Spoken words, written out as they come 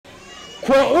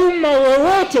kwa umma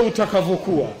wowote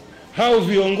utakavyokuwa, hao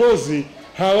viongozi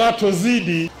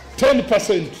hawatozidi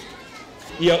 10%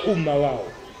 ya umma wao,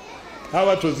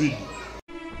 hawatozidi.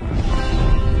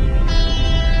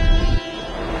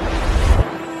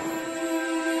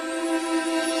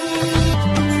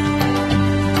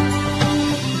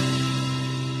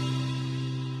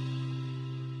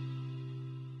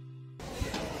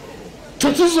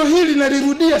 Tatizo hili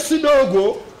nalirudia si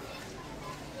dogo,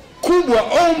 kubwa.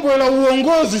 Ombwe la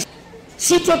uongozi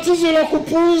si tatizo la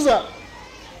kupuuza.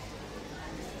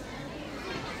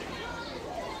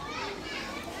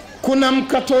 Kuna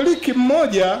Mkatoliki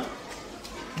mmoja,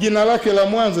 jina lake la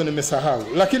mwanzo nimesahau,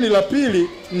 lakini la pili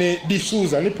ni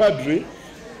D'Souza, ni padri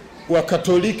wa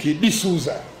Katoliki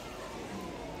D'Souza.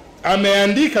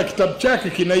 Ameandika kitabu chake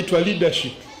kinaitwa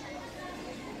Leadership.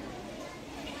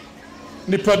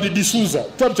 Ni padri D'Souza,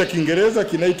 kitabu cha Kiingereza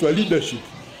kinaitwa Leadership.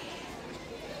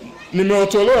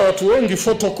 Nimewatolea watu wengi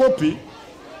photocopy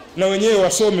na wenyewe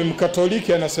wasome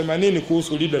Mkatoliki anasema nini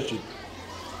kuhusu leadership.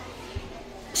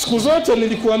 Siku zote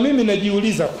nilikuwa mimi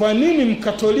najiuliza, kwa nini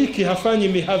Mkatoliki hafanyi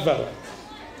mihadhara?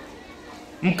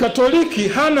 Mkatoliki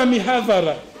hana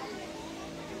mihadhara.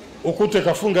 Ukute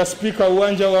kafunga speaker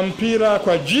uwanja wa mpira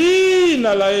kwa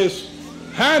jina la Yesu,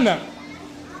 hana.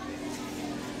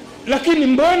 Lakini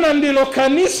mbona ndilo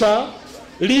kanisa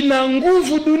lina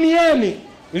nguvu duniani,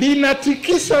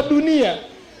 linatikisa dunia,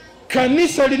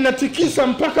 kanisa linatikisa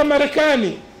mpaka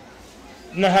Marekani,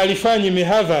 na halifanyi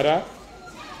mihadhara?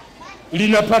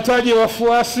 Linapataje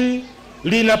wafuasi?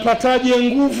 Linapataje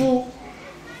nguvu?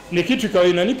 Ni kitu kwa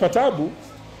inanipa tabu.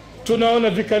 Tunaona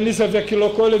vikanisa vya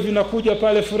kilokole vinakuja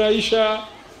pale furahisha,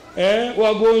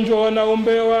 wagonjwa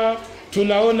wanaombewa.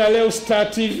 Tunaona leo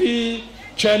Star TV,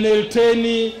 Channel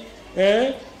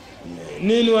 10,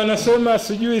 nini wanasema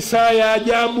sijui saa ya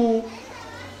ajabu.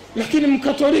 Lakini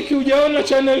Mkatoliki hujaona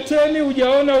Channel 10,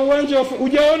 hujaona uwanja,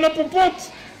 hujaona popote.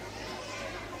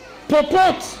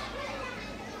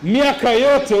 Miaka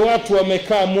yote watu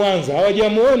wamekaa Mwanza,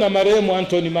 hawajamuona marehemu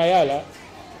Anthony Mayala.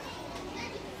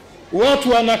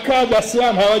 Watu wanakaa Dar es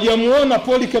Salaam, hawajamuona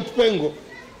Polycarp Pengo.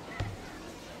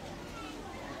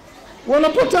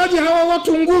 Wanapataje hawa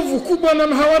watu nguvu kubwa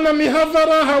na hawana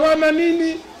mihadhara, hawana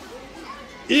nini?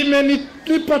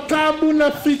 Imenipa tabu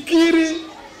na fikiri.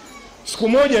 Siku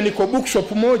moja niko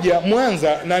bookshop moja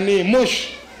Mwanza na ni Moshi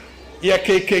ya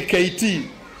KKKT.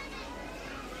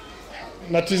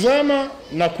 Natizama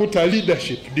nakuta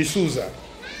Leadership D'Souza,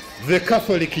 The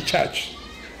Catholic Church.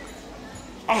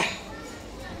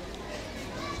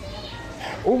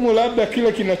 Labda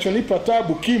kile kinachonipa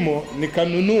tabu kimo,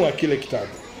 nikanunua kile kitabu.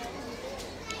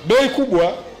 Bei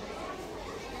kubwa.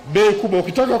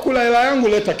 Ukitaka kula hela yangu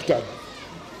leta kitabu.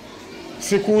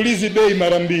 Sikuulizi bei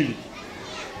mara mbili.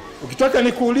 Ukitaka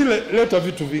nikuulile leta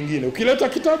vitu vingine. Ukileta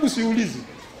kitabu siulizi.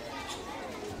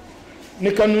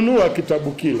 Nikanunua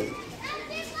kitabu kile.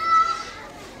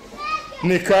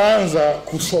 Nikaanza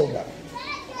kusoma.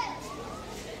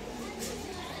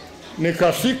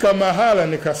 Nikafika mahala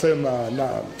nikasema, na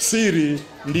siri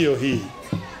ndiyo hii.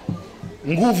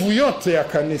 Nguvu yote ya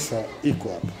kanisa iko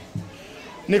hapa.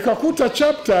 Nikakuta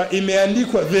chapter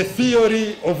imeandikwa The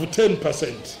Theory of 10%.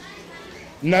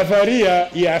 Nadharia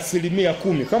ya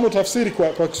 10%. Kama utafsiri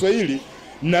kwa Kiswahili,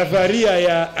 nadharia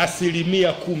ya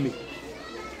 10%.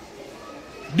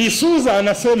 D'Souza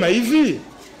anasema hivi: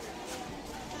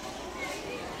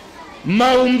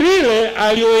 maumbile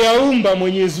aliyoyaumba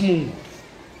Mwenyezi Mungu.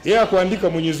 Yeye kuandika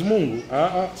Mwenyezi Mungu,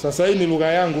 sasa hii ni lugha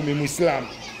yangu mimi Muislamu.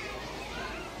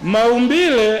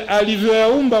 Maumbile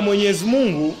alivyoyaumba Mwenyezi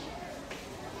Mungu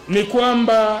ni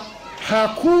kwamba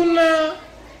hakuna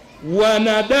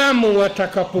wanadamu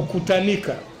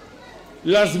watakapokutanika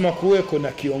lazima kuweko na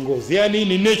kiongozi. Yani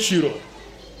ni natural,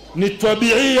 ni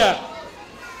tabiia,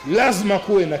 lazima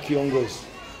kuwe na kiongozi.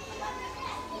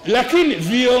 Lakini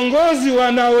viongozi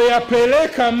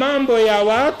wanaoyapeleka mambo ya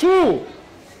watu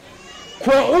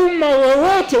kwa umma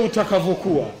wowote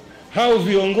utakavyokuwa, hao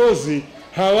viongozi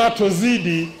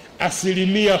hawatozidi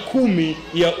 10%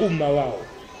 ya umma wao,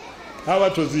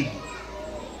 hawatozidi.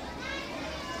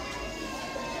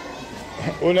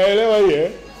 Unaelewa hiyo?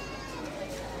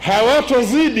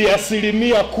 Hawatozidi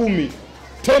 10%,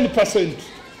 10%.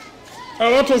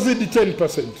 Hawatozidi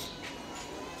 10%.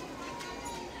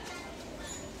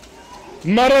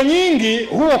 Mara nyingi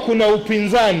huwa kuna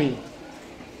upinzani.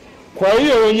 Kwa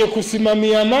hiyo wenye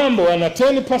kusimamia mambo wana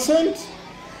 10%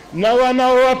 na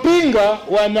wanaowapinga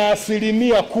wana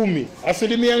 10%.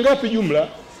 Asilimia ngapi jumla?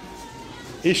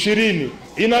 20.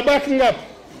 Inabaki ngapi?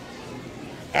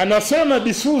 Anasema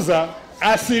D'Souza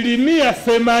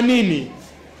 80%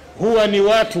 huwa ni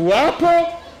watu wapo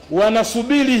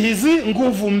wanasubiri hizi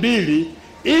nguvu mbili,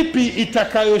 ipi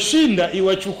itakayoshinda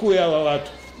iwachukue hawa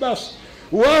watu. Basi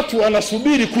watu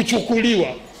wanasubiri kuchukuliwa,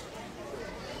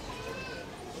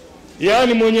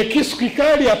 yaani mwenye kisu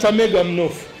kikali atamega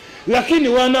mnofu. Lakini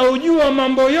wanaojua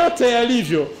mambo yote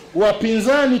yalivyo,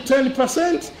 wapinzani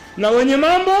 10% na wenye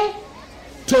mambo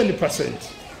 10%.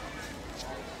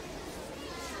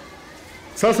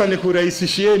 Sasa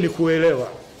nikurahisishieni kuelewa.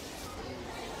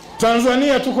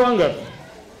 Tanzania tuko ngapi?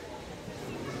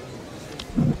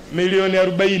 Milioni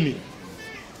 40.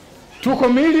 Tuko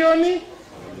milioni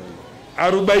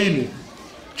 40.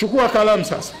 Chukua kalamu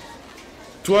sasa,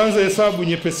 tuanze hesabu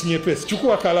nyepesi nyepesi.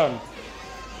 Chukua kalamu.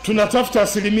 Tunatafuta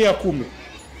 10%.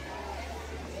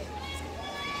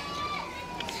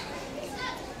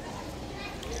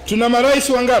 Tuna marais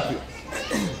wangapi?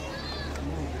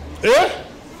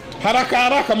 Haraka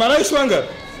haraka, marais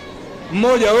wangapi?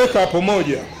 Mmoja, weka hapo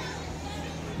moja.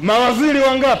 Mawaziri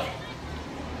wangapi?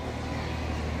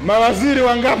 Mawaziri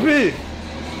wangapi?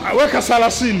 Weka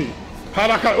 30.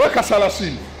 Haraka, weka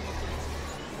 30.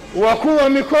 Wakuu wa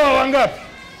mikoa wangapi?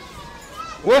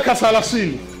 Weka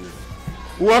 30.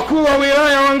 Wakuu wa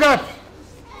wilaya wangapi?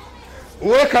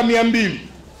 Weka 200.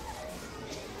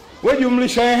 Wewe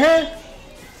jumlisha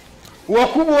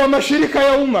wakubwa wa mashirika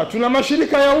ya umma, tuna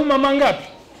mashirika ya umma mangapi?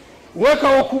 Weka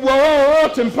wakubwa wao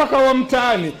wote mpaka wa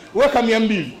mtaani, weka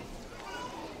 200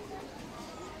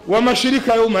 wa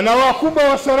mashirika ya umma. Na wakubwa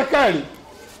wa serikali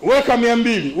weka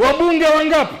 200. Wabunge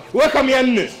wangapi? Weka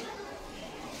 400.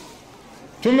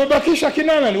 Tumebakisha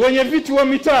kina nani? Wenye viti wa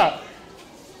mitaa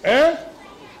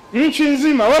nchi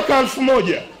nzima, weka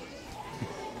 1000.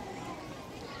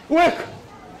 Weka,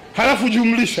 halafu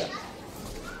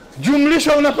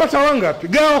jumlisha unapata wangapi?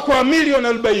 Gawa kwa milioni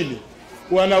 40.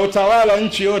 Wanaotawala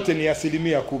nchi yote ni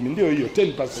 10%. Ndio hiyo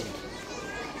 10%.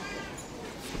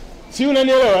 Si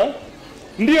unanielewa?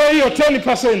 Ndio hiyo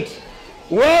 10%.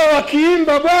 Wao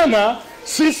wakiimba bwana,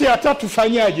 sisi hata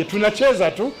tufanyaje?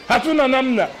 Tunacheza tu, hatuna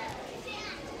namna.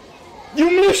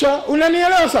 Jumlisha,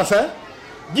 unanielewa sasa?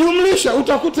 Jumlisha,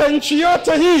 utakuta nchi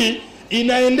yote hii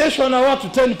inaendeshwa na watu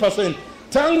 10%.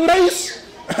 Tangu rais,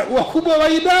 wakubwa wa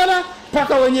idara,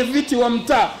 mpaka wenye viti wa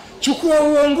mtaa. Chukua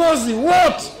uongozi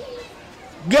wote,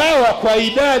 gawa kwa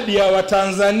idadi ya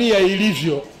Watanzania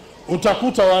ilivyo,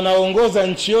 utakuta wanaongoza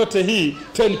nchi yote hii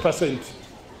 10%.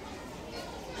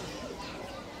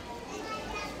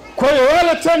 Kwa hiyo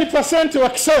wale 10%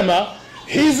 wakisema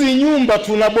hizi nyumba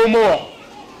tunabomoa,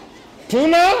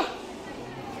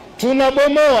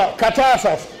 tunabomoa, kataa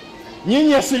sasa.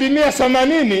 Nyinyi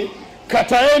 80%,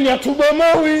 kataeni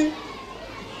hatubomowi.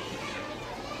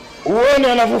 Uone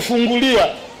wanavyofungulia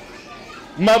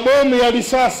mabomu ya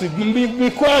risasi,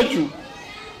 mikwaju.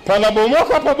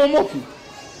 Panabomoka pabomoki,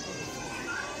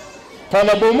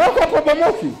 panabomoka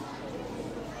pabomoki,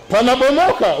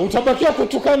 panabomoka. Utabakia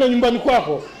kutukana nyumbani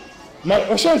kwako.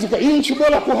 Washanzika, hii nchi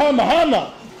bora kuhama. Hama.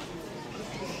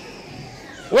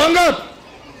 Wangapi?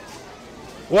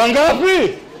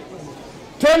 Wangapi?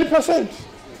 10%.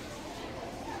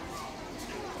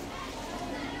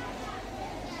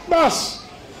 Basi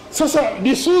sasa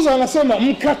D'Souza anasema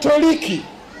Mkatoliki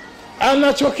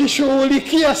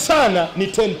anachokishughulikia sana ni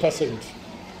 10%.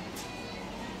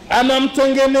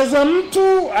 Anamtengeneza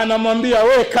mtu, anamwambia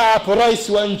wewe kaa hapo rais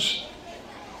wa nchi.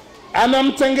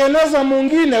 Anamtengeneza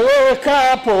mwingine, wewe kaa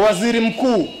hapo waziri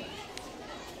mkuu.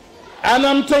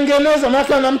 Anamtengeneza,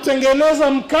 maka anamtengeneza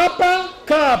Mkapa,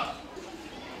 kaa hapo.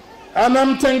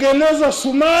 Anamtengeneza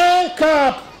Sumaye, kaa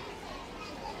hapo.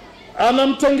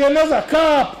 Anamtengeneza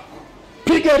kaa hapo.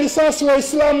 Piga risasi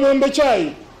Waislamu ombe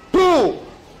chai.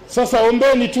 Sasa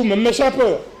ombeni tume,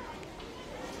 mmeshapewa.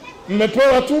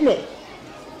 Mmepewa tume.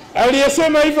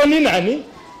 Aliyesema hivyo ni nani?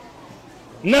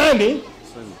 Nani?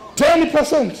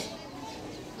 10%.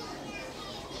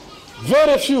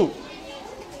 Very few.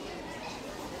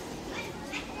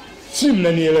 Si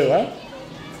mnanielewa?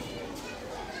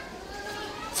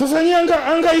 Sasa nyinyi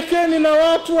angaikeni na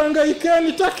watu,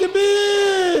 angaikeni,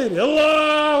 takbir,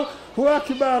 Allahu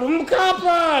akbar.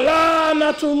 Mkapa,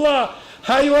 laanatullah.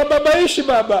 Haiwababaishi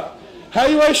baba,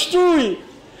 haiwashtui,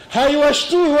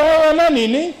 wao wana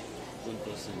nini?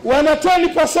 Wana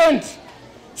 10%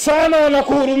 sana,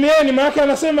 wanakuhurumieni. Maana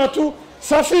anasema tu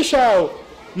safisha hao,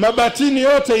 mabatini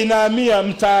yote inahamia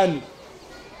mtaani.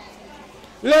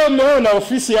 Leo mmeona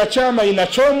ofisi ya chama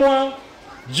inachomwa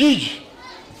jiji,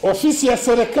 ofisi ya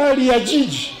serikali ya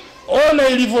jiji, ona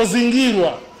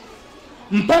ilivyozingirwa.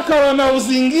 Mpaka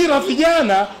wanaozingira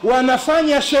vijana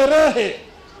wanafanya sherehe.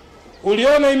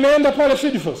 Uliona imeenda pale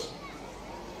Field Force?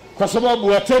 Kwa sababu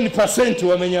wa 10%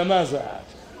 wamenyamaza.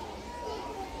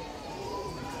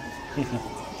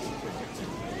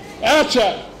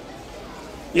 Acha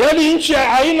Yaani nchi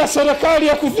haina serikali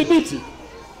ya kudhibiti,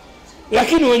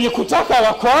 lakini wenye kutaka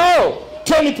wako hao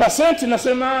 10%.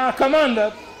 Nasema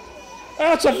kamanda,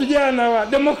 acha vijana wa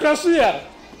demokrasia.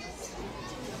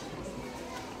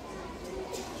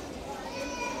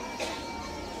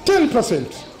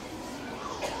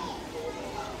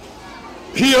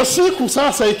 Hiyo siku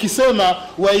sasa ikisema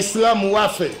Waislamu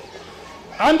wafe,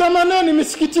 andamaneni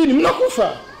misikitini,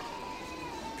 mnakufa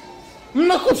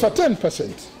 10%.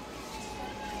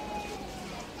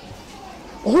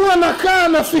 Huwa nakaa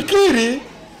nafikiri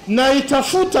na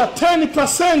itafuta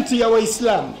 10% ya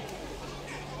Waislamu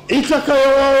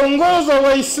itakayowaongoza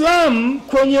Waislamu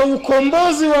kwenye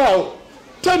ukombozi wao.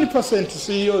 10%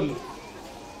 sioni.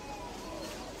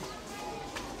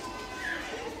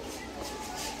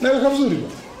 Naweka vizuri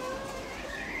bwana?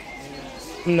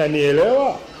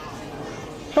 Mnanielewa?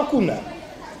 Hakuna.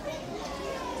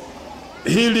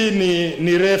 Hili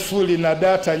ni refu, lina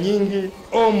data nyingi.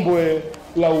 Ombwe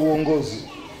la uongozi.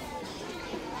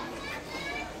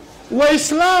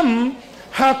 Waislamu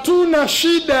hatuna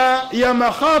shida ya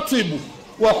mahatibu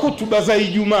wa hutuba za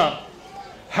Ijumaa.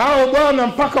 Hao bwana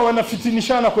mpaka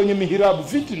wanafitinishana kwenye mihirabu,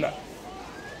 fitina.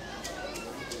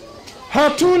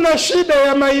 Hatuna shida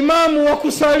ya maimamu wa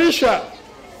kusalisha.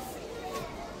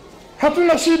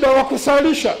 Hatuna shida wa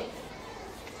kusalisha.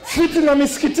 Fitina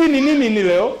misikitini nini ni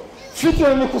leo?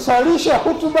 Fitina ni kusalisha,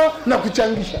 hutuba na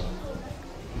kuchangisha.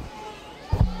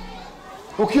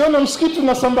 Ukiona msikiti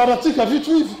unasambaratika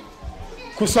vitu hivi,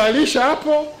 kusalisha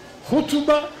hapo,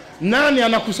 hutuba, nani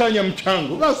anakusanya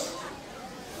mchango? Basi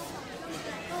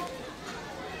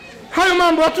hayo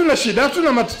mambo hatuna shida,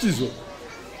 hatuna matatizo.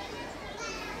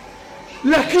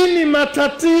 Lakini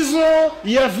matatizo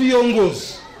ya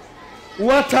viongozi,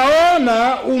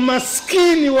 wataona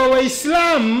umaskini wa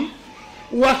Waislamu,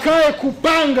 wakae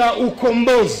kupanga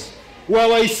ukombozi wa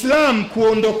Waislamu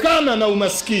kuondokana na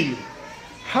umaskini.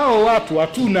 Hao watu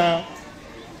hatuna.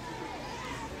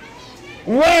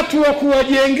 Watu wa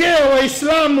kuwajengea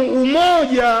Waislamu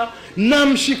umoja na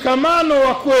mshikamano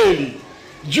wa kweli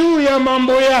juu ya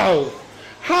mambo yao,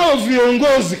 hao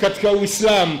viongozi katika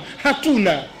Uislamu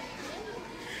hatuna.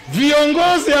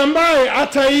 Viongozi ambaye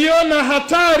ataiona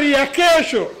hatari ya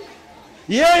kesho,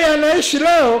 yeye anaishi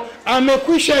leo,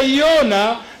 amekwisha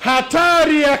iona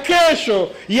hatari ya kesho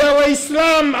ya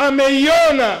Waislamu,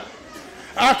 ameiona,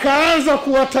 akaanza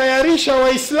kuwatayarisha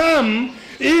Waislamu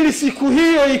ili siku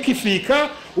hiyo ikifika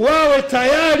wawe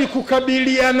tayari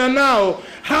kukabiliana nao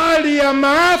hali ya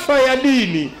maafa ya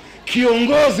dini.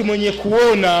 Kiongozi mwenye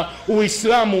kuona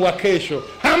Uislamu wa kesho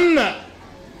hamna.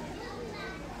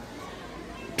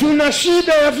 Tuna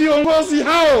shida ya viongozi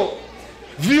hao,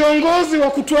 viongozi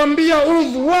wa kutuambia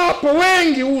udhu. Wapo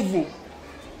wengi udhu.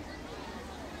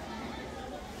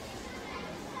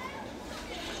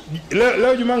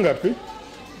 Leo Jumaa ngapi?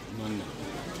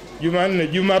 Jumanne.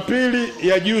 Jumapili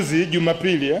ya juzi,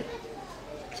 Jumapili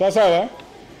sawa.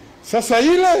 Sasa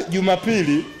ile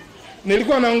Jumapili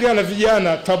nilikuwa naongea na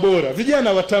vijana Tabora,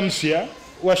 vijana wa Tamshia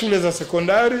wa shule za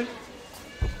sekondari.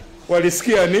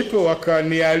 Walisikia nipo,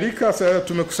 wakanialika, sasa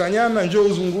tumekusanyana, njoo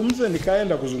uzungumze.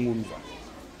 Nikaenda kuzungumza.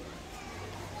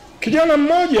 Kijana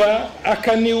mmoja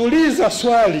akaniuliza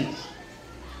swali.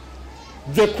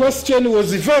 The question was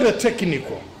very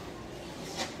technical.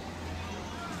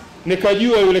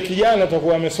 Nikajua yule kijana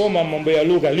atakuwa amesoma mambo ya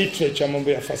lugha, literature, mambo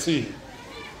ya fasihi.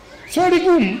 Swali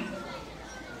gumu.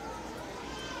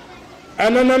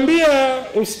 Ananambia,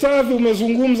 ustadhi,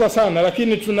 umezungumza sana,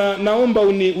 lakini naomba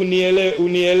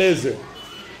unieleze.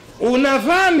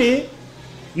 Unadhani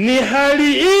ni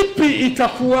hali ipi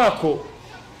itakuwako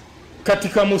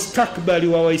katika mustakbali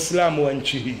wa Waislamu wa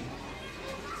nchi hii?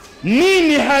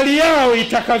 Nini hali yao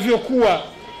itakavyokuwa?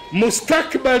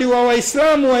 Mustakbali wa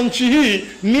Waislamu wa nchi hii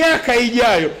miaka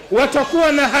ijayo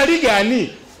watakuwa na hali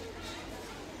gani?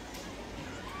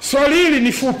 Swali hili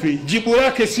ni fupi, jibu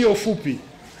lake sio fupi.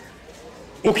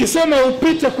 Ukisema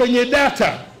upite kwenye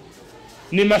data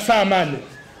ni masaa 8.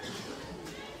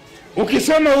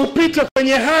 Ukisema upite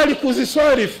kwenye hali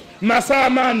kuziswarifu masaa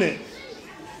 8.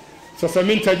 Sasa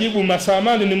mimi nitajibu masaa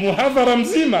 8 ni muhadhara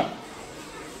mzima.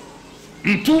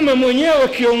 Mtume mwenyewe,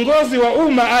 kiongozi wa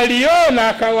umma, aliona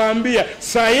akawaambia,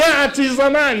 sayati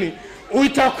zamani,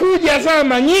 itakuja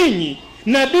zama nyinyi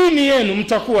na dini yenu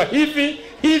mtakuwa hivi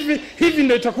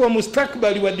ndio itakuwa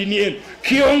mustakbali wa dini yenu.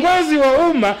 Kiongozi wa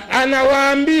umma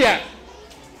anawaambia.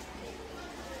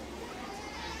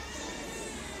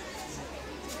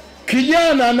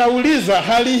 Kijana anauliza,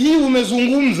 hali hii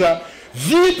umezungumza,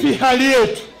 vipi hali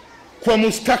yetu kwa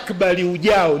mustakbali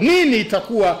ujao? Nini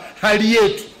itakuwa hali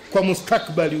yetu kwa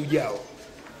mustakbali ujao?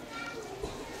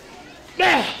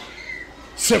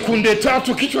 sekunde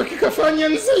 3 kichwa kikafanya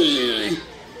nzii.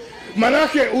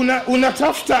 Manake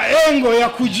unatafuta engo ya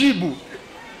kujibu.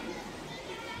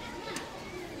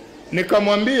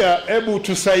 Nikamwambia hebu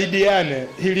tusaidiane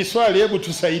hili swali, hebu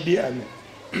tusaidiane.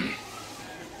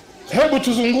 Hebu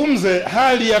tuzungumze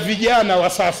hali ya vijana wa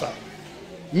sasa.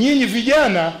 Nyinyi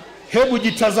vijana, hebu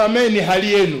jitazameni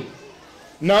hali yenu.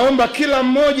 Naomba kila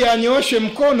mmoja anyooshe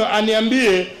mkono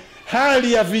aniambie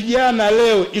hali ya vijana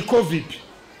leo iko vipi.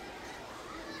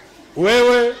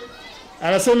 Wewe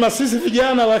anasema sisi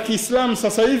vijana wa Kiislamu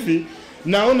sasa hivi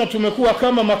naona tumekuwa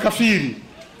kama makafiri.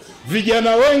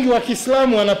 Vijana wengi wa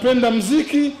Kiislamu wanapenda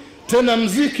mziki, tena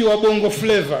mziki wa bongo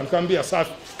flavor. Nikamwambia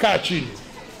safi, kaa chini.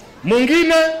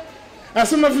 Mwingine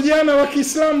anasema vijana wa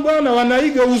Kiislamu bwana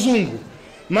wanaiga uzungu.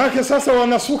 Maana sasa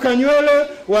wanasuka nywele,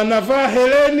 wanavaa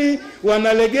heleni,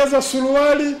 wanalegeza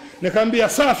suruali. Nikamwambia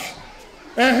safi.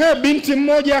 Binti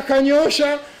mmoja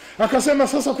akanyoosha akasema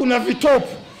sasa kuna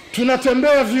vitopu,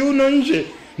 tunatembea viuno nje,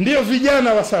 ndio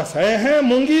vijana wa sasa.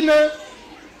 Mwingine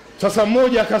sasa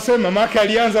mmoja akasema, maana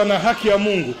alianza na haki ya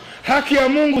Mungu. Haki ya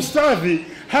Mungu stadhi,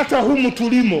 hata humu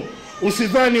tulimo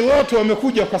usidhani wote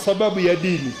wamekuja kwa sababu ya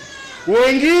dini.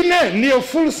 Wengine ndio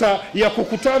fursa ya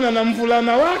kukutana na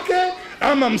mvulana wake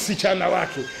ama msichana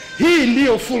wake. Hii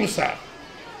ndiyo fursa.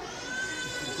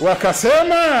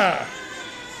 Wakasema,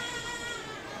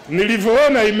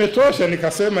 nilivyoona imetosha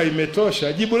nikasema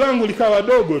imetosha. Jibu langu likawa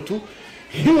dogo tu,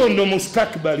 hiyo ndo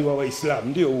mustakbali wa Waislamu,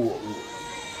 ndio huo.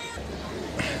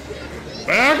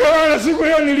 Maana siku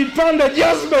hiyo nilipanda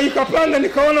jazba ikapanda,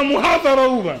 nikaona muhadhara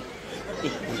huo.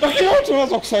 Lakini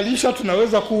tunaweza kusalisha,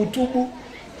 tunaweza kuhutubu.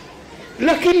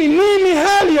 Lakini nini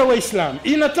hali ya Waislamu?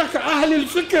 Inataka ahli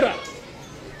alfikra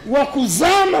wa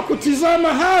kuzama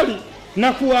kutizama hali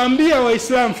na kuwaambia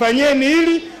Waislamu fanyeni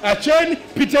hili, acheni,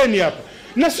 piteni hapa.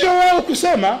 Na sio wao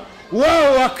kusema,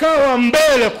 wao wakawa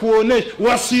mbele kuonesha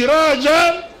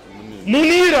wasiraja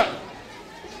munira.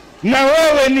 Na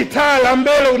wewe ni taa la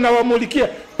mbele unawamulikia,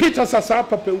 pita sasa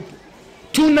hapa peupe.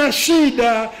 Tuna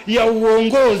shida ya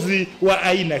uongozi wa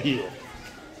aina hiyo.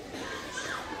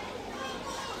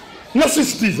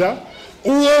 Nasisitiza,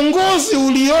 uongozi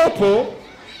uliopo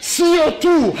sio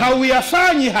tu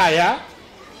hauyafanyi haya,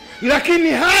 lakini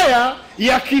haya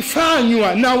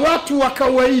yakifanywa na watu wa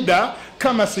kawaida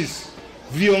kama sisi,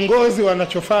 viongozi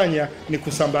wanachofanya ni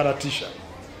kusambaratisha.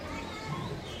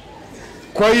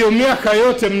 Kwa hiyo miaka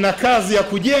yote mna kazi ya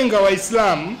kujenga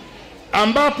Waislamu,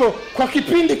 ambapo kwa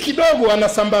kipindi kidogo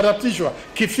wanasambaratishwa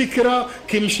kifikra,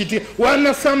 kimshitika,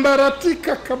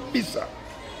 wanasambaratika kabisa.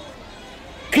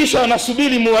 Kisha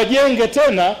anasubiri muwajenge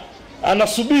tena,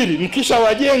 anasubiri mkisha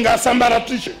wajenga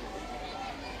asambaratishe.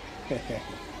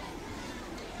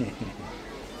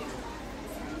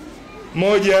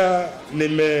 Moja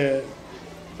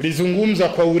nimelizungumza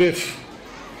kwa urefu.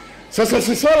 Sasa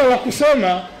si swala la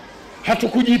kusema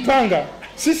hatukujipanga.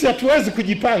 Sisi hatuwezi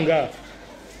kujipanga.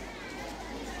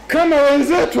 Kama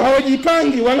wenzetu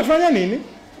hawajipangi, wanafanya nini?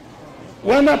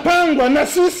 Wanapangwa. Na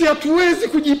sisi hatuwezi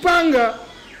kujipanga.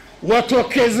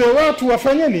 Watokeze watu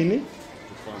wafanye nini?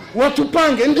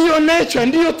 Watupange. Ndiyo nature,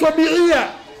 ndiyo tabia.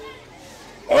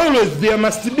 Always there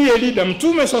must be a leader.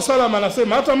 Mtume SAW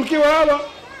anasema hata mkiwa hawa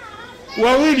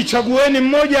wawili, chagueni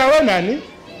mmoja awe nani?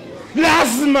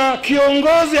 Lazima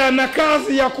kiongozi ana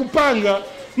kazi ya kupanga.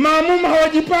 Maamuma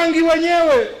hawajipangi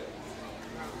wenyewe.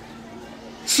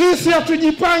 Sisi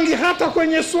hatujipangi hata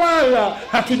kwenye swala,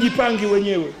 hatujipangi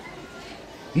wenyewe.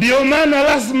 Ndio maana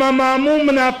lazima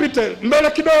maamuma na apite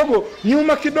mbele kidogo,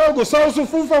 nyuma kidogo, sawa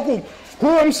sufufa huo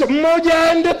mmoja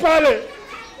aende pale.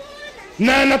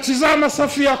 Na anatizama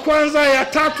safu ya kwanza, ya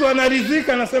tatu,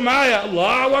 anaridhika, anasema haya,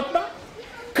 Allahu Akbar,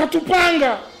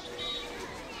 katupanga.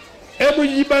 Hebu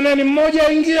jibanani, mmoja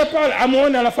aingie pale,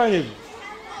 amuone anafanya hivyo.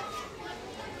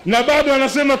 Na bado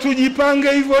anasema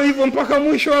tujipange hivyo hivyo mpaka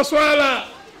mwisho wa swala.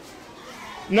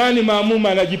 Nani maamuma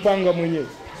anajipanga mwenyewe?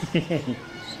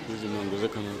 Siku hizi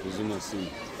imeongezeka na kuzima simu.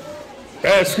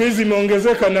 Siku hizi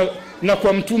imeongezeka na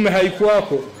kwa Mtume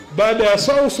haikuwako. Baada ya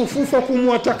sawa sufufa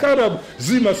kumwatakarabu,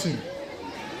 zima simu.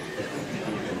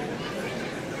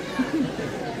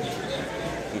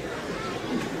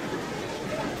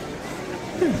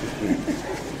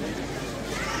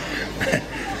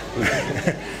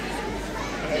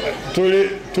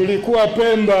 Tulikuwa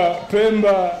Pemba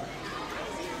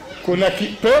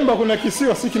kuna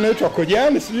kisiwa si kinaitwa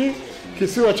Kojani, sijui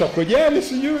kisiwa cha Kojani,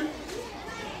 sijui.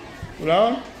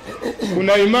 Unaona?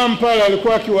 Kuna imam pale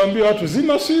alikuwa akiwaambia watu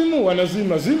zima simu,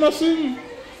 wanazima simu.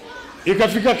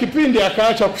 Ikafika kipindi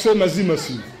akaacha kusema zima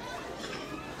simu.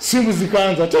 Simu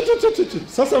zikaanza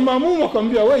Sasa maamuma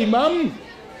akamwambia, wewe imam,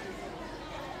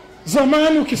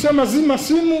 zamani ukisema zima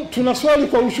simu tunaswali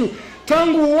kwa ushu.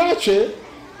 tangu uache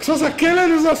sasa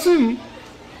kelele za simu.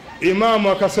 Imamu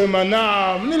akasema,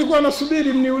 naam, nilikuwa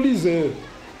nasubiri mniulize.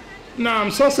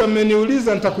 Naam, sasa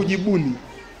mmeniuliza, nitakujibuni.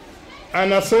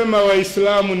 Anasema,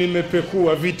 Waislamu,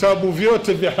 nimepekua vitabu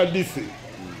vyote vya hadithi.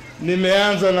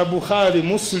 Nimeanza na Bukhari,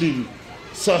 Muslim,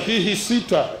 Sahihi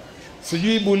 6,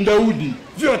 sijui Ibn Daudi,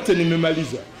 vyote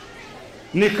nimemaliza.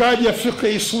 Nikaja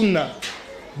fiqh sunna,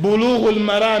 Bulughul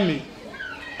Marami,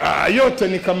 yote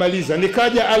nikamaliza.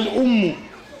 Nikaja al-Ummu,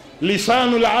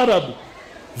 Lisanul Arab,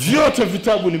 vyote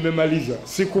vitabu nimemaliza.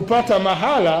 Sikupata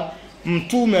mahala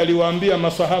Mtume aliwaambia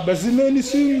masahaba zimeni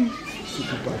simu,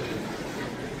 sikupata.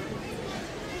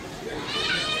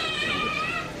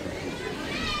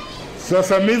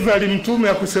 Sasa mithali Mtume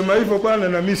akusema hivyo bwana,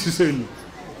 na mimi sisemi.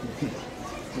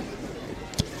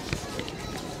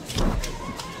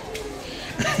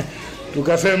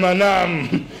 Tukasema naam,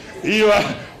 hiyo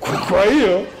kwa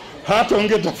hiyo hata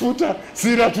ungetafuta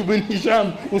Siratu bin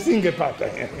Hisham usingepata.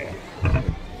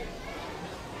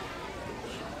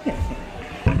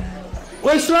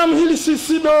 Waislamu, hili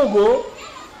si dogo,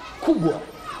 kubwa.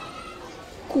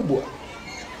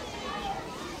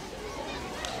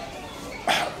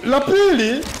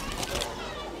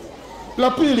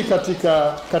 La pili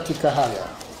katika haya,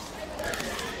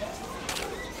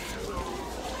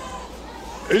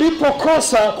 lipo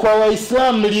kosa kwa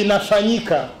Waislamu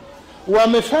linafanyika,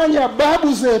 wamefanya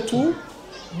babu zetu,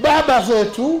 baba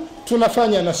zetu,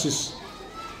 tunafanya na sisi.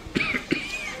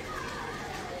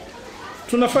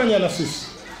 Tunafanya na sisi.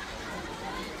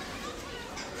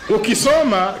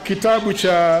 Ukisoma kitabu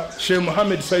cha Sheikh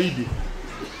Muhammad Saidi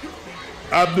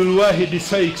Abdul Wahid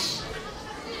Sykes,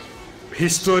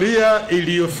 historia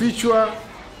iliyofichwa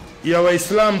ya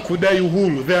Waislamu kudai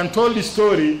uhuru, the untold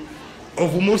story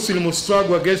of Muslim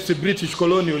struggle against British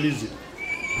colonialism.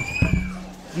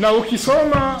 Na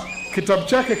ukisoma kitabu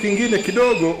chake kingine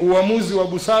kidogo, uamuzi wa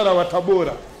busara wa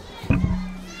Tabora,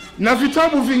 na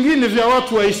vitabu vingine vya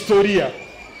watu wa historia,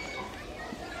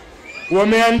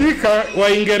 wameandika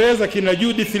Waingereza kina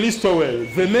Judith Listowel,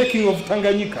 The Making of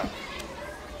Tanganyika.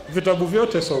 Vitabu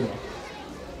vyote soma.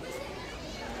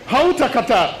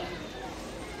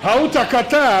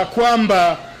 Hautakataa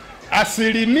kwamba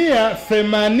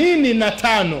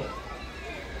 85%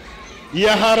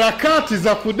 ya harakati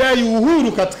za kudai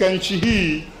uhuru katika nchi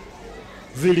hii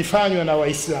zilifanywa na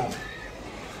Waislamu.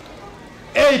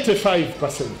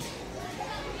 85%.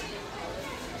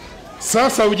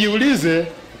 Sasa ujiulize,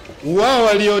 wao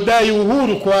waliodai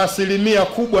uhuru kwa asilimia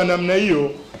kubwa namna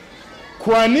hiyo,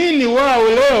 kwa nini wao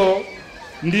leo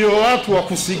ndio watu wa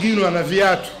kusiginwa na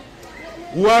viatu,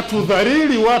 watu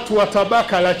dharili, watu wa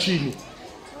tabaka la chini?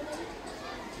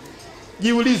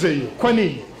 Jiulize hiyo, kwa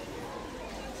nini?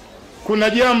 Kuna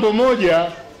jambo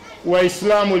moja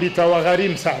Waislamu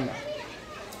litawagharimu sana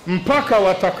mpaka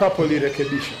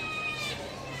watakapolirekebisha.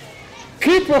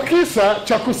 Kipo kisa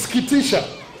cha kusikitisha,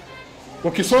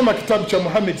 ukisoma kitabu cha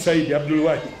Muhammad Saidi Abdul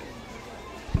Wahid.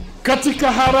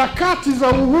 Katika harakati za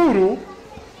uhuru,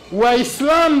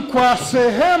 Waislamu kwa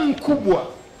sehemu kubwa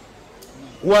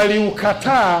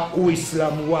waliukataa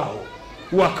Uislamu wao,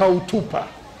 wakautupa.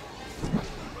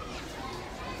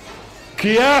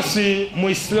 Kiasi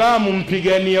Muislamu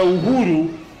mpigania uhuru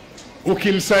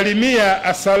ukimsalimia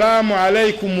assalamu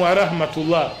alaikum wa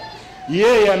rahmatullah,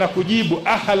 yeye anakujibu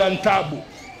ahlan tabu.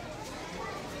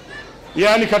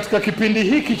 Yani katika kipindi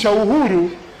hiki cha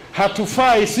uhuru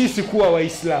hatufai sisi kuwa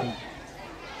Waislamu.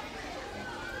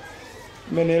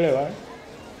 Mmenielewa?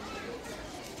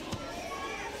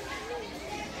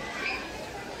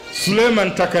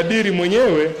 Suleiman Takadiri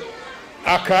mwenyewe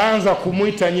akaanza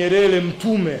kumuita Nyerere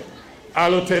mtume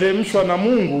aloteremshwa na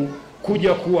Mungu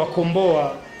kuja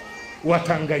kuwakomboa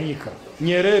Watanganyika.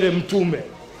 Nyerere mtume.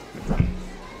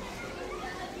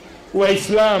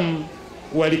 Waislamu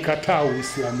walikataa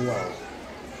Uislamu wao,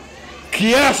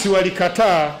 kiasi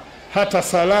walikataa hata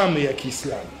salamu ya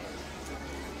Kiislamu.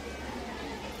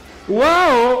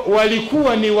 Wao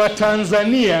walikuwa ni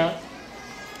Watanzania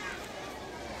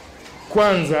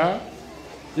kwanza,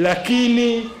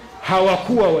 lakini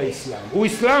hawakuwa Waislamu.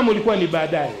 Uislamu ulikuwa ni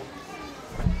baadaye.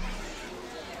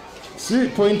 Si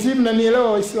pointi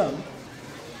mnanielewa Waislamu?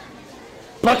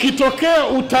 Pakitokea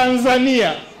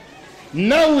Utanzania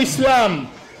na Uislamu,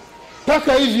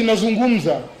 paka hivi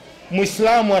nazungumza,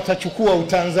 Muislamu atachukua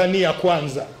Utanzania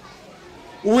kwanza.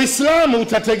 Uislamu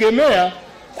utategemea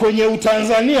kwenye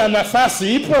Utanzania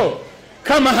nafasi ipo,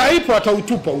 kama haipo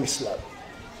atautupa Uislamu.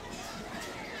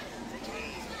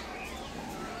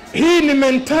 Hii ni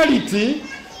mentality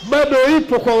bado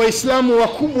ipo kwa Waislamu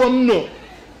wakubwa mno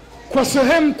kwa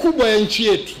sehemu kubwa ya nchi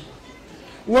yetu.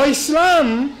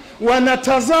 Waislamu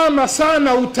wanatazama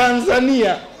sana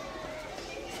Utanzania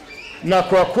Na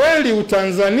kwa kweli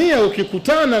Utanzania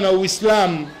ukikutana na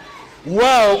Uislamu,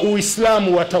 wao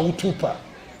Uislamu watautupa.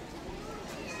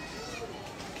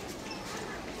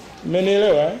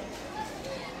 Mmenielewa?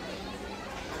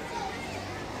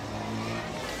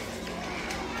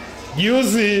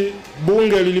 Juzi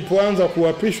bunge lilipoanza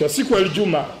kuapishwa siku ya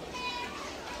Ijumaa.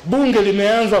 Bunge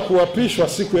limeanza kuapishwa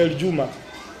siku ya Ijumaa.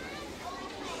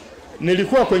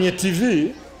 Nilikuwa kwenye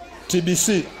TV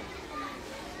TBC.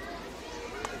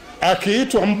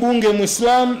 Akiitwa mbunge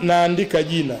Muislamu, naandika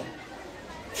jina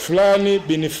fulani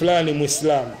bin fulani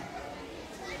Muislamu.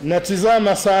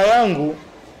 Natizama saa yangu,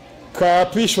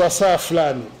 kaapishwa saa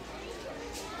fulani.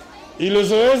 Ile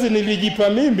zoezi nilijipa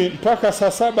mimi mpaka saa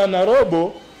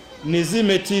 7:15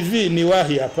 nizime TV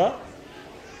niwahi hapa.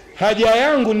 Haja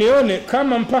yangu nione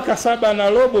kama mpaka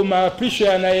 7:15 maapisho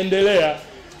yanaendelea,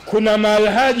 kuna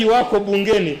malhaji wako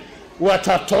bungeni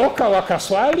watatoka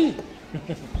wakaswali.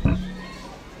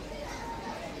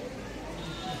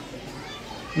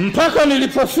 Mpaka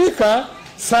nilipofika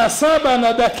saa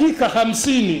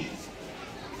 7:50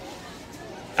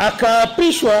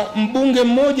 akaapishwa mbunge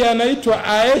mmoja anaitwa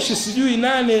Aishi sijui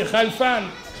nani Khalfan.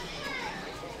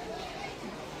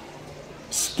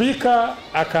 Spika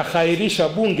akakhairisha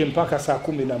bunge mpaka saa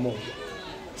 11.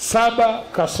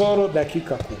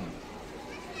 7:10.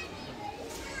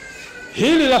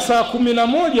 Hili la saa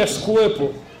 11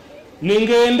 sikuwepo.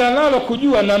 Ningeenda nalo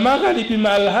kujua na magharibi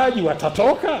malhaji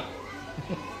watatoka.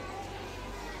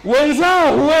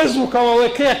 Wenzao huwezi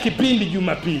ukawawekea kipindi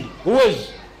Jumapili. Huwezi.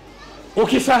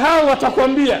 Ukisahau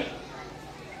watakwambia.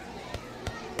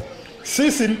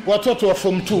 Sisi watoto wa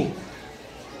form 2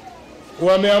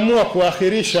 wameamua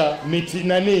kuakhirisha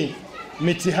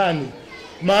mitihani.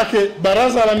 Maana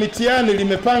baraza la mitihani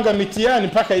limepanga mitihani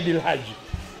mpaka Idil Haji.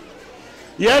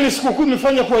 Yaani sikukuu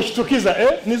imefanya kuwashtukiza,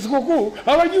 ni sikukuu,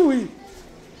 hawajui.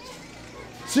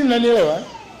 Si mnanielewa?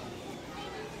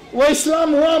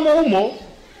 Waislamu wamo humo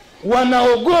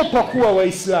wanaogopa kuwa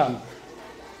Waislamu.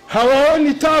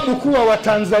 Hawaoni tabu kuwa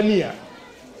Watanzania.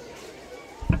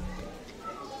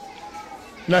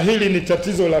 Na hili ni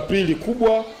tatizo la pili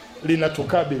kubwa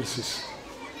linatukabili sisi.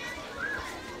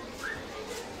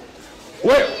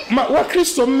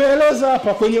 Wakristo mmeeleza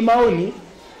hapa kwenye maoni,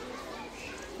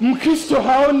 Mkristo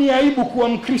haoni aibu kuwa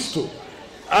Mkristo.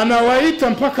 Anawaita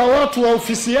mpaka watu wa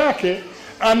ofisi yake,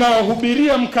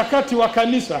 anawahubiria mkakati wa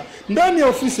kanisa ndani ya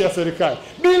ofisi ya serikali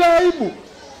bila aibu.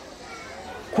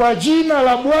 Kwa jina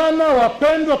la Bwana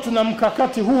wapendwa, tuna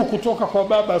mkakati huu kutoka kwa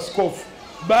baba askofu.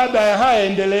 Baada ya haya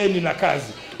endeleeni na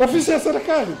kazi. Ofisi ya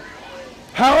serikali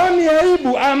haoni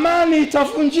aibu. Amani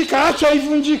itavunjika, acha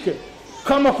ivunjike.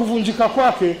 Kama kuvunjika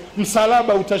kwake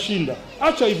msalaba utashinda,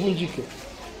 acha ivunjike.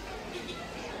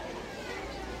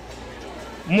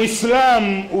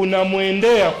 Muislamu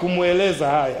unamwendea kumweleza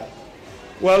haya,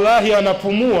 wallahi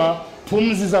anapumua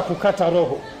pumzi za kukata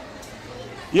roho.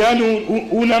 Yaani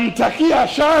unamtakia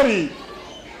shari,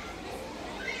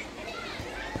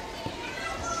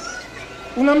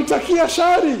 unamtakia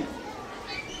shari.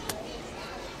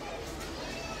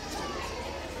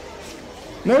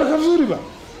 Naweka vizuri ba.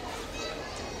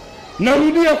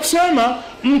 Narudia kusema,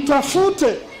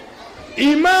 mtafute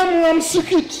imamu wa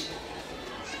msikiti,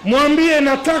 mwambie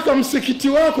nataka msikiti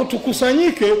wako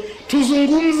tukusanyike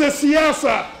tuzungumze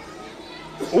siasa.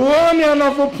 Uone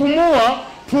anavyopumua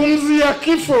pumzi ya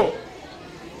kifo.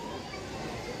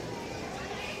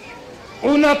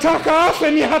 Unataka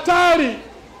afe, ni hatari.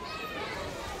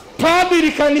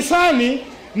 Padri kanisani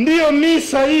ndiyo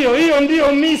misa hiyo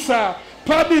ndiyo misa.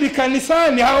 Padri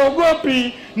kanisani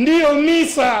haogopi, ndiyo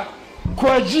misa.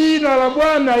 Kwa jina la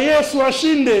Bwana Yesu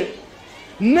ashinde.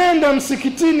 Nenda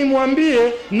msikitini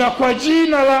mwambie na kwa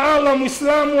jina la Allah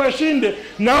Muislamu ashinde.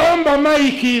 Naomba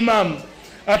maiki imamu.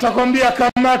 Atakwambia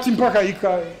kamati mpaka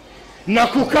ikae. Na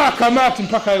kukaa kamati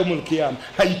mpaka yaumul kiyama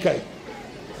haikai.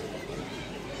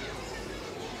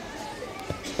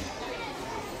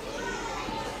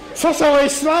 Sasa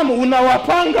Waislamu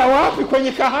unawapanga wapi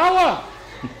kwenye kahawa?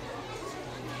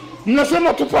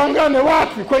 Mnasema tupangane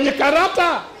wapi? Kwenye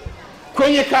karata?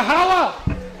 Kwenye kahawa?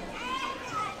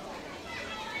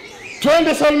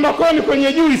 Twende Salmakoni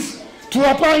kwenye juice,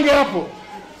 tuwapange hapo.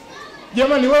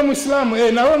 Jamani, wewe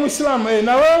Muislamu, na wewe Muislamu,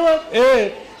 na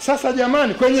wewe, sasa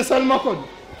jamani, kwenye Salmakoni.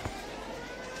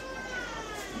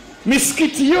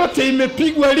 Misikiti yote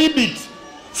imepigwa libit.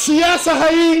 Siasa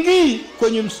haiingii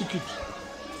kwenye msikiti.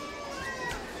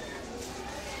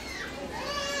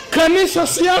 Kanisa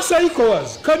siasa iko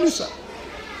wazi. Kanisa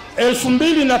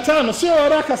 2005 sio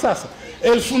waraka sasa.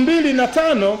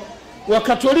 2005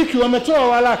 Wakatoliki wametoa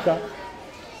waraka,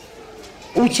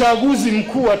 uchaguzi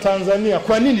mkuu wa Tanzania.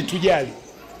 Kwa nini tujali?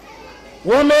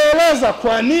 wameeleza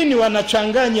kwa nini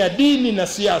wanachanganya dini na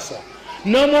siasa,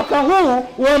 na mwaka huu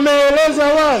wameeleza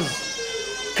wazi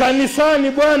kanisani,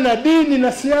 bwana, dini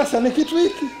na siasa ni kitu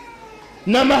hiki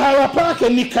na mahala pake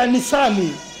ni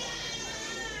kanisani.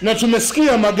 Na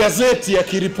tumesikia magazeti ya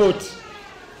kiripoti,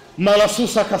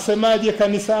 Malasusa kasemaje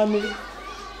kanisani,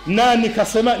 nani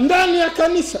kasema ndani ya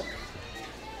kanisa.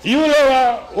 Yule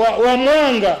wa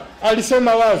Mwanga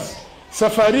alisema wazi,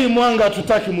 safari Mwanga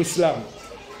hatutaki Muislamu,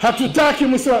 hatutaki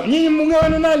Muislamu. Nyinyi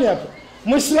mngeona nani hapa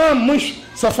Muislamu? Mwisho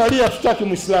safari hatutaki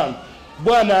Muislamu.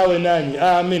 Bwana awe nani,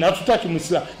 amen. Hatutaki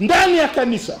Muislamu ndani ya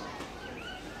kanisa.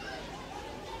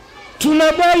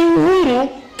 Tunadai uhuru,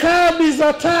 kadi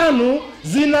za 5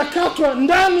 zinakatwa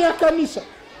ndani ya kanisa.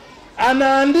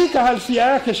 Anaandika halfia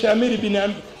yake Shamiri bin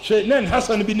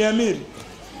Hassan bin Amiri,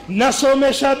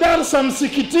 nasomesha darsa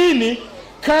msikitini,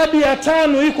 kadi ya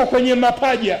 5 iko kwenye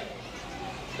mapaja.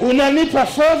 Unanipa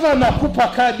fedha na kupa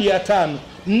kadi ya 5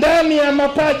 ndani ya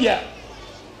mapaja.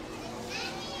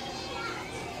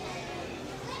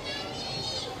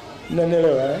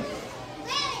 Unanielewa eh?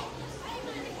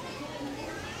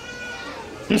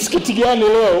 Msikiti gani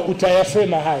leo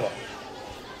utayasema haya?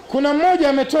 Kuna mmoja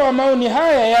ametoa maoni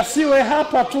haya yasiwe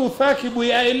hapa tu thakibu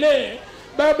yaenee.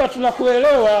 Baba,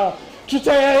 tunakuelewa,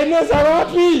 tutayaeneza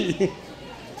wapi?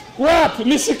 Wapi?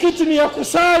 Misikiti ni ya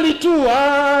kusali tu.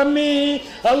 Amin.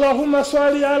 Allahumma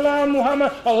salli ala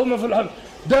Muhammad. Allahumma fulhan.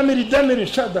 Damiri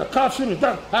shada kafiri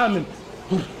dam. Amin.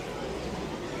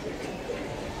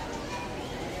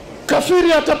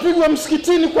 Kafiri atapigwa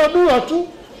msikitini kwa dua tu.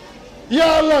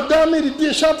 Ya Allah,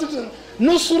 damiri shati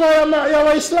nusura ya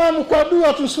Waislamu kwa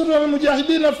dua tu. Sura ya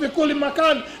mujahidina fi kulli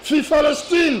makan fi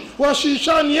Palestine wa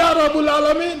Shishan ya Rabbul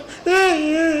Alamin.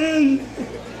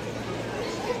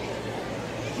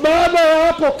 Baada ya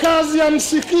hapo kazi ya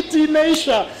msikiti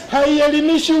imeisha.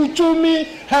 Haielimishi uchumi,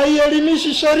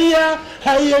 haielimishi sheria,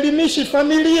 haielimishi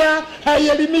familia,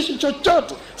 haielimishi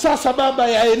chochote. Sasa baba,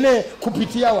 yaenee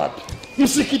kupitia wapi?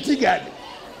 Msikiti gani?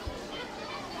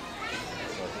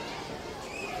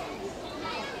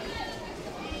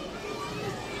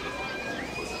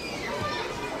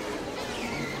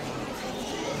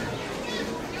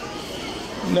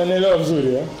 Nanielewa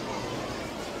vizuri eh?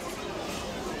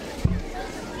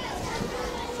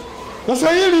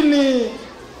 Sasa hili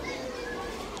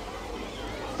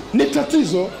ni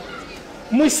tatizo.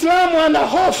 Muislamu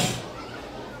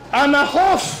ana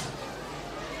hofu.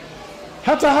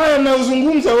 Hata haya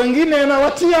ninayozungumza wengine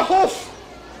yanawatia hofu.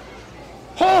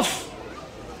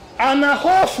 Ana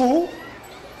hofu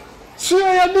sio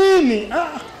ya dini.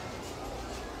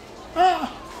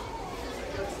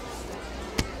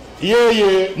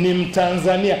 Yeye ni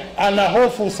Mtanzania, ana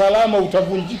hofu usalama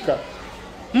utavunjika.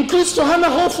 Mkristo hana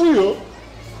hofu hiyo.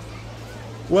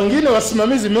 Wengine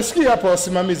wasimamizi, mmesikia hapa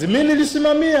wasimamizi, mimi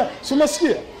nilisimamia,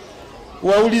 simasikia.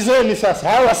 Waulizeni sasa,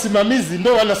 hawa wasimamizi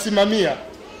ndio wanasimamia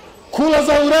kula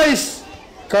za urais,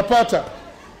 kapata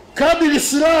kadri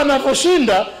silaha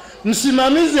anaposhinda,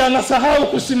 msimamizi anasahau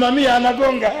kusimamia,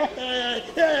 anagonga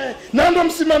na ndo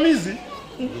msimamizi.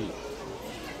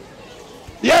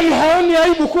 Yaani haoni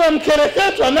aibu kuwa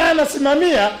mkereketwa naye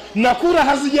anasimamia na kura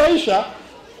hazijaisha.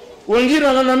 Wengine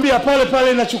wananiambia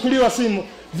pale inachukuliwa simu,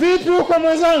 vipi huko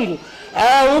mwenzangu?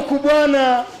 Huku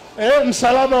bwana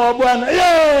msalaba wa Bwana.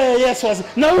 Yes wazi.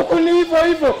 Na huku ni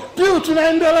hivyo pia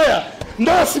tunaendelea.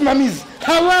 Ndio wasimamizi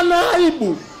hawana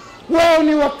aibu. Wao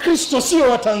ni Wakristo, sio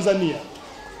wa Tanzania.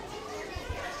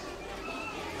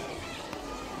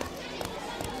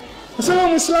 Sasa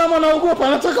Muislamu anaogopa,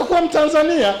 anataka kuwa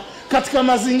Mtanzania katika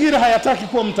mazingira hayataki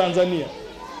kuwa Mtanzania.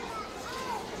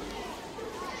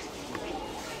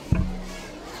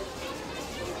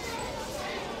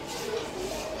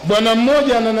 Bwana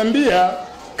mmoja ananiambia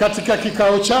katika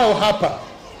kikao chao hapa,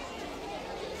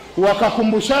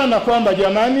 wakakumbushana kwamba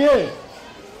jamani,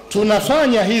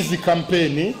 tunafanya hizi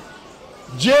kampeni,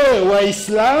 je,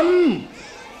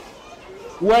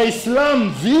 Waislamu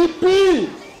vipi?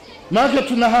 Maana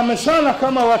tunahameshana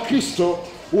kama Wakristo,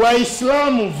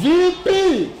 Waislamu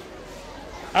vipi?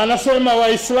 Anasema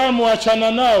Waislamu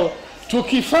achana nao,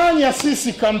 tukifanya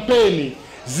sisi kampeni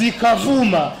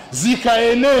zikavuma,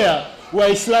 zikaenea,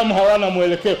 Waislamu hawana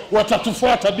mwelekeo,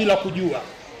 watatufuata bila kujua.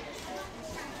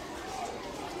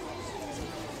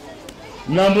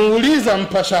 Namuuliza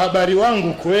mpasha habari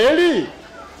wangu, kweli?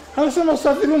 Anasema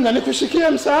Ustadh Ilunga, nikushikie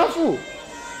msaafu?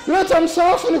 Leta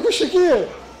msaafu nikushikie.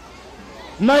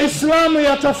 Maislamu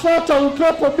yatafuata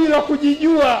upepo bila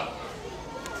kujijua.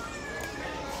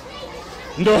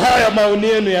 Ndo haya maoni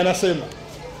yenu yanasema.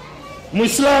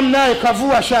 Muislamu naye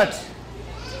kavua shati,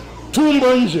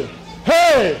 tumbo nje.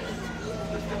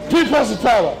 People's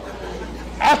power.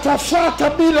 atafata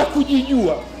bila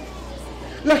kujijua.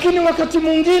 Lakini wakati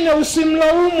mwingine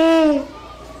usimlaumu.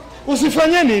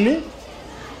 Usifanye nini?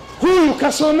 Huyu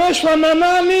kasomeshwa na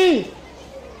nani?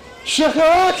 Shekhe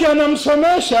wake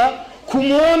anamsomesha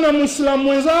kumuona Muislamu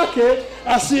mwenzake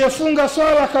asiyefunga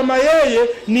swala kama yeye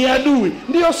ni adui.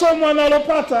 Ndio somo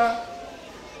analopata.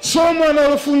 Somo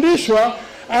analofundishwa,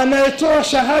 anayetoa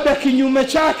shahada kinyume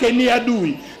chake ni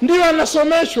adui. Ndio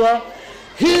anasomeshwa.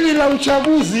 Hili la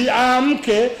uchaguzi,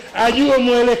 aamke ajue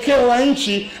mwelekeo wa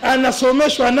nchi,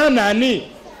 anasomeshwa na nani?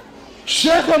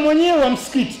 Shekhe mwenyewe wa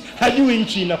msikiti hajui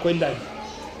nchi inakwendaje.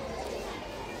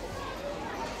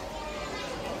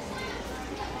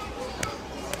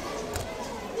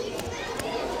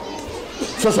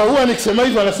 Sasa huwa nikisema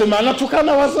hivyo anasema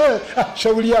anatukana wazee.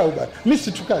 Shauri yao bana. Mimi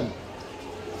situkani.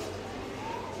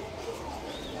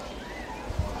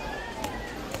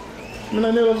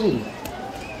 Mnanielewa vizuri?